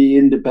be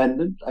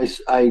independent.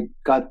 I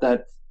got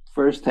that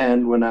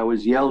firsthand when I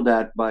was yelled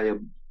at by a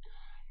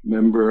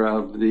member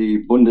of the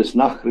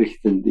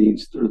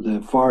Bundesnachrichtendienst, or the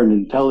Foreign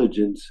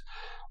Intelligence,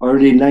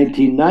 already in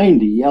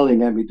 1990, yelling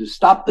at me to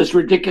stop this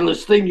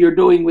ridiculous thing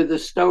you're doing with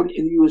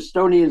Estonia. You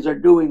Estonians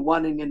are doing,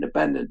 wanting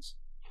independence.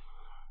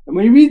 And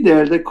when you read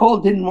there, the Kohl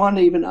didn't want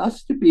even us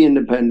to be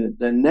independent,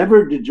 and never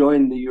to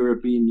join the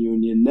European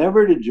Union,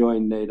 never to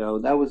join NATO.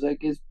 That was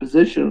like his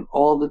position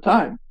all the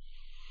time.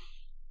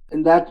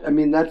 And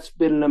that's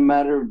been a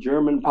matter of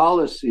German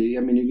policy.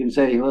 I mean, you can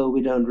say, well,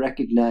 we don't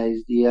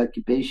recognize the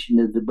occupation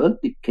of the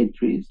Baltic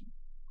countries.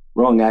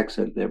 Wrong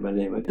accent there, but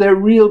anyway. Their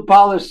real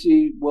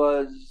policy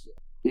was,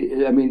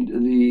 I mean,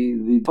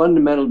 the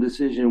fundamental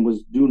decision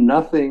was do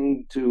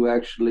nothing to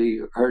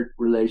actually hurt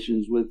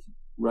relations with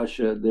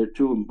Russia. They're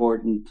too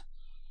important,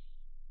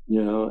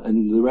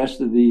 and the rest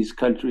of these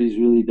countries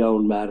really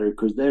don't matter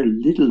because they're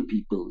little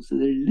peoples. So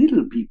they're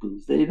little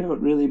peoples. They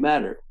don't really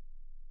matter.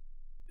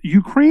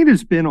 Ukraine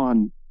has been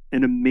on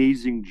an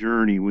amazing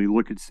journey. We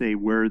look at, say,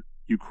 where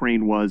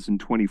Ukraine was in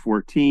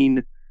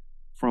 2014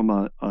 from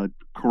a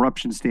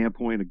corruption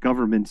standpoint, a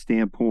government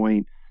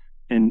standpoint,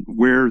 and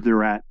where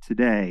they're at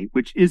today,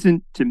 which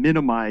isn't to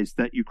minimize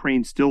that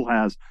Ukraine still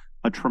has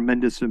a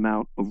tremendous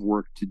amount of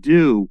work to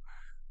do,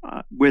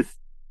 with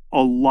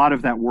a lot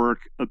of that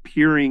work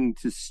appearing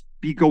to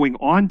be going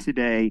on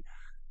today,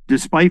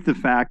 despite the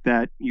fact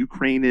that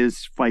Ukraine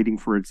is fighting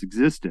for its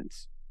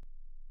existence.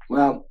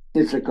 Well,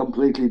 it's a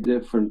completely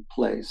different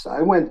place.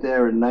 I went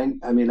there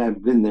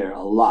I've been there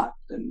a lot,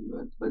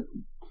 but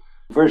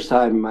the first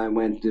time I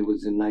went, it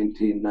was in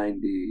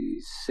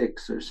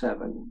 1996 or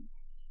 7.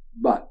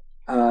 But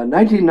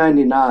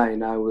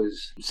 1999, I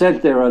was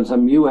sent there on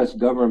some U.S.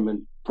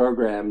 government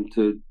program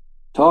to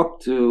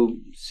talk to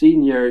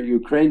senior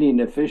Ukrainian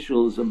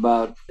officials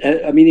about,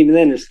 even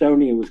then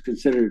Estonia was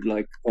considered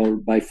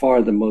by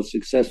far the most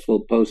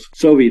successful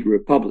post-Soviet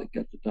republic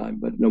at the time.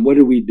 But what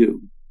do we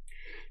do?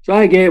 So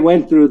I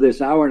went through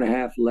this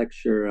hour-and-a-half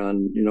lecture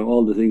on,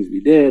 all the things we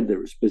did. There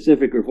were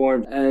specific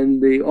reforms,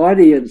 and the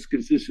audience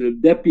consisted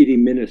of deputy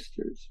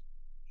ministers.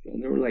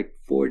 And there were like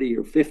 40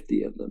 or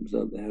 50 of them,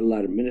 so they had a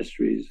lot of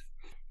ministries.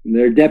 And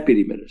they're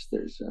deputy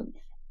ministers,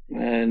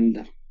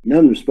 and none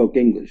of them spoke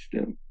English,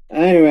 too.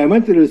 Anyway, I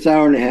went through this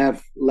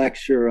hour-and-a-half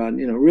lecture on,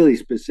 really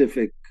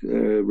specific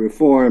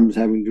reforms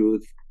having to do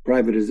with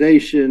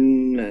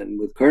privatization and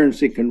with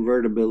currency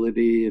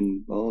convertibility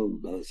and all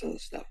this other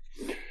stuff.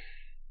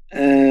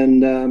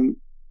 And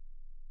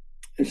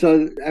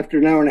so after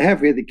an hour and a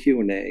half, we had the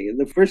Q&A. And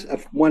the first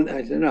one,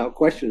 I said, no,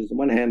 questions.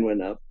 One hand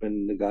went up,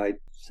 and the guy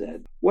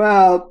said,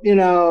 well,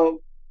 you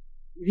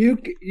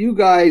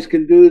guys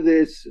can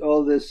do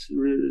all this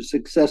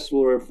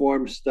successful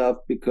reform stuff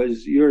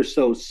because you're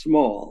so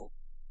small.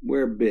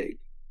 We're big.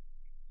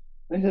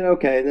 I said,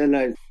 okay.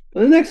 Then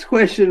the next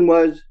question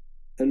was,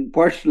 and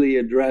partially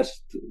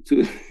addressed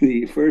to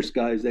the first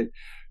guy, said,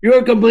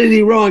 you're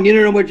completely wrong. You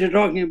don't know what you're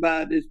talking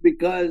about. It's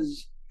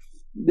because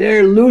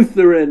they're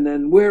Lutheran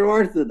and we're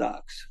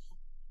Orthodox.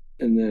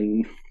 And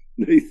then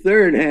the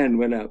third hand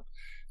went up,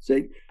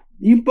 saying,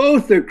 you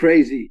both are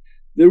crazy.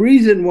 The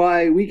reason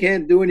why we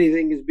can't do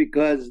anything is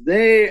because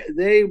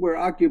they were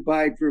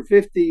occupied for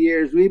 50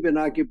 years. We've been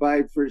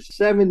occupied for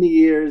 70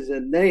 years,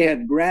 and they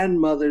had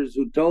grandmothers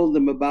who told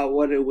them about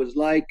what it was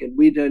like, and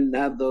we didn't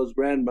have those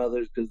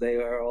grandmothers because they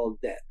are all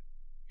dead.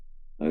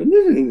 I'm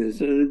listening to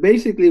this. And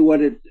basically what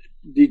it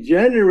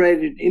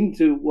degenerated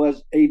into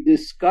was a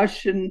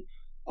discussion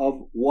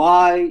of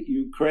why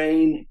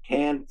Ukraine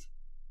can't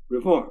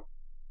reform.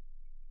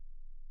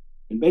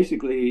 And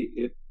basically,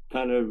 it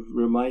kind of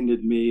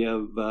reminded me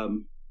of,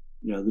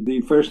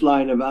 the first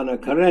line of Anna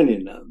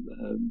Karenina.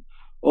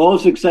 All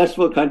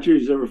successful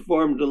countries are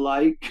reformed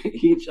alike.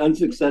 Each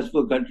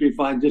unsuccessful country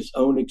finds its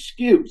own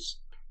excuse.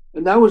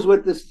 And that was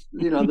what this,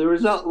 the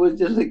result was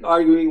just like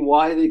arguing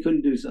why they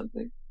couldn't do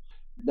something.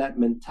 That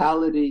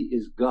mentality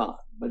is gone,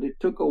 but it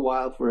took a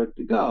while for it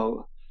to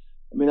go.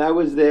 I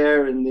was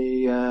there in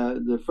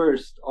the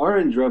first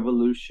Orange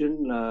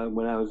Revolution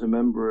when I was a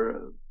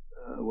member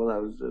I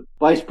was the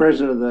vice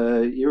president of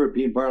the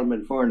European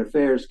Parliament Foreign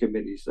Affairs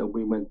Committee. So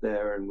we went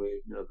there, and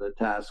the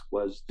task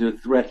was to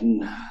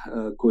threaten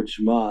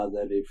Kuchma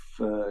that if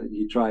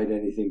he tried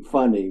anything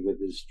funny with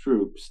his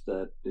troops,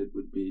 that it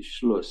would be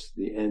Schluss,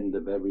 the end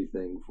of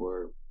everything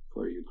for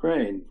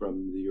Ukraine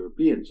from the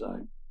European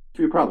side.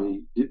 You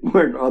probably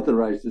weren't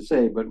authorized to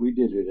say, but we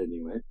did it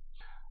anyway.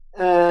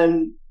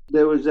 And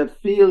there was a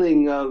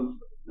feeling of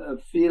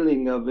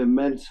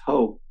immense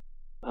hope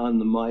on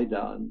the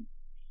Maidan.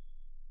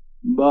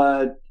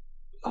 But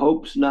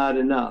hope's not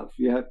enough.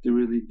 You have to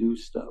really do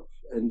stuff.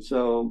 And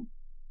so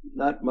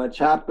not much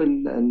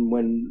happened.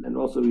 And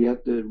also you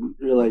have to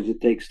realize it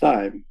takes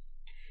time.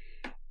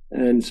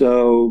 And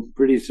so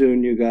pretty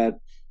soon you got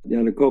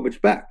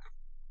Yanukovych back.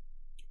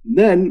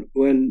 Then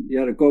when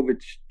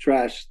Yanukovych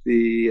trashed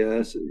the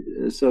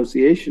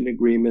association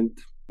agreement,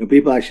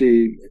 people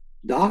actually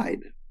died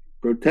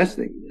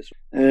protesting this.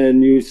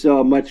 And you saw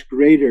a much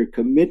greater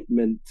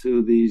commitment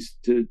to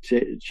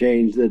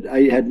change that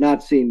I had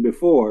not seen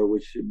before,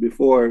 which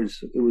before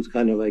it was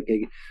kind of like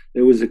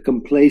there was a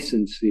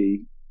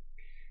complacency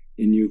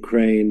in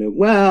Ukraine of,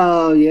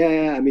 well,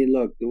 yeah, I mean,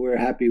 look, we're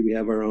happy we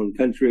have our own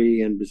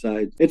country. And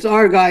besides, it's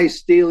our guys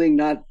stealing,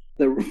 not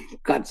the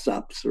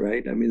Katsaps,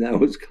 right? I mean, that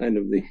was kind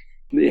of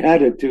the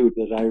attitude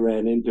that I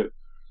ran into.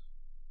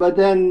 But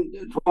then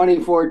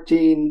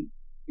 2014,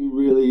 you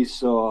really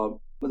saw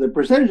the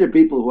percentage of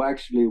people who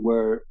actually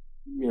were,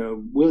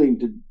 willing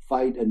to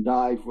fight and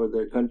die for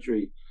their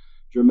country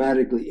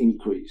dramatically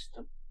increased.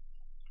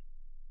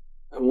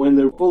 And when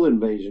the full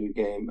invasion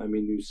came, I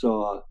mean, you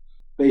saw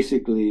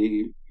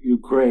basically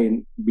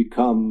Ukraine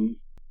become,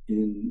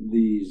 in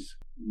these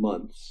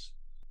months,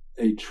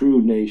 a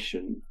true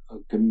nation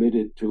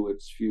committed to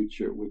its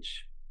future,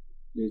 which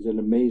is an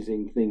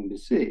amazing thing to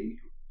see.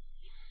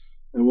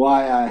 And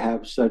why I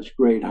have such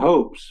great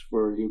hopes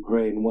for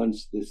Ukraine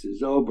once this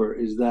is over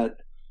is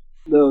that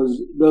those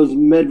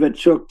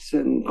Medvedchuks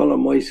and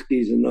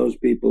Kolomoiskys and those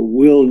people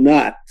will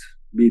not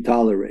be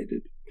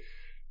tolerated.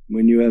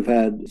 When you have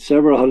had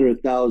several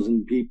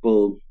 100,000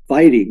 people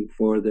fighting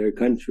for their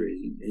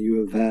country, you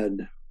have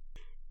had,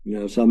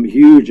 some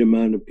huge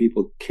amount of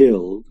people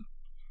killed,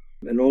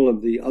 and all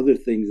of the other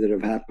things that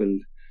have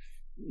happened,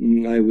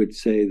 I would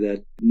say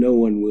that no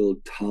one will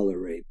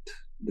tolerate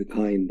the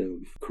kind of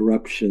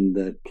corruption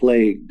that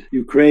plagued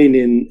Ukraine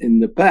in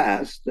the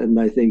past. And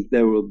I think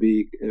there will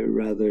be a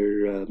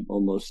rather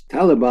almost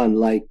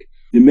Taliban-like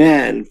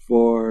demand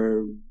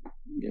for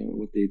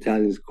what the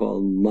Italians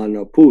call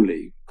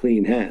monopoli,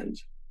 clean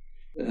hands,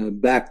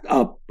 backed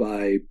up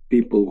by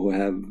people who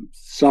have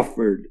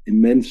suffered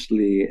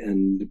immensely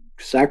and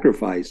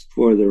sacrificed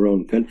for their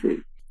own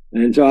country.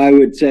 And so I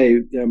would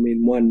say,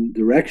 one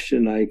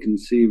direction I can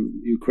see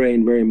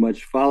Ukraine very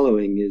much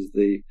following is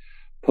the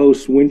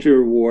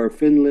post-Winter War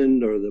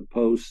Finland or the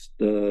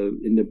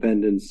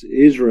post-independence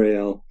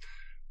Israel,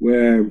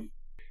 where,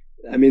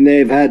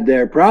 they've had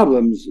their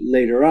problems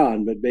later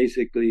on, but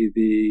basically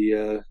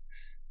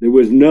there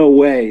was no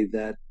way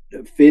that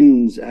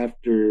Finns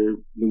after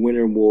the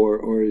Winter War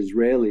or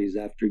Israelis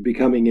after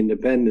becoming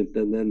independent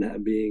and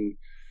then being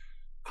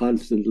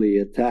constantly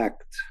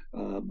attacked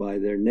by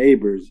their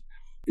neighbors,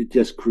 it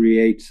just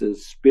creates a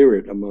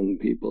spirit among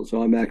people.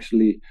 So I'm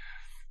actually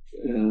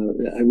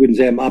I wouldn't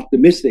say I'm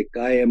optimistic.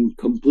 I am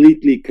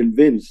completely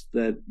convinced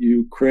that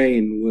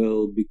Ukraine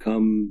will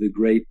become the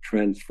great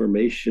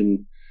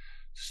transformation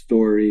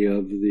story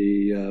of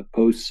the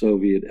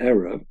post-Soviet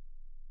era.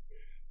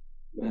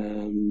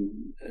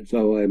 And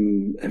so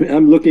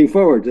I'm looking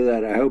forward to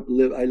that. I hope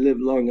I live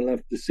long enough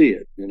to see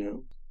it,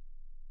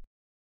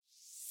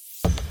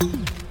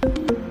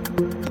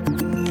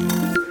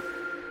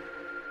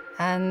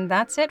 And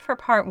that's it for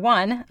part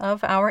 1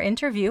 of our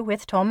interview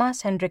with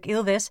Toomas Hendrik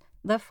Ilves,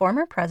 the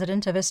former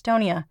president of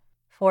Estonia.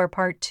 For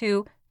part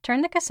 2,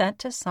 turn the cassette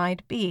to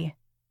side B.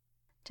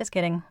 Just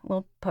kidding,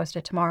 we'll post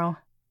it tomorrow.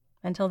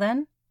 Until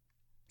then,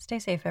 stay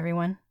safe,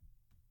 everyone.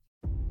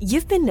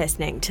 You've been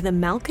listening to the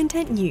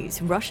Malcontent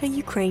News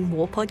Russia-Ukraine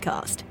War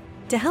podcast.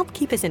 To help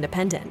keep us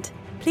independent,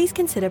 please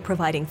consider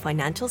providing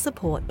financial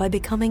support by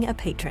becoming a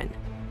patron.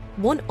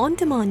 Want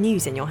on-demand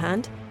news in your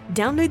hand?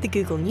 Download the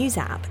Google News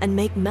app and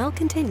make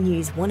Malcontent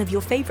News one of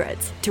your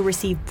favorites to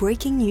receive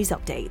breaking news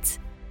updates.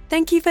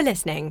 Thank you for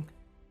listening.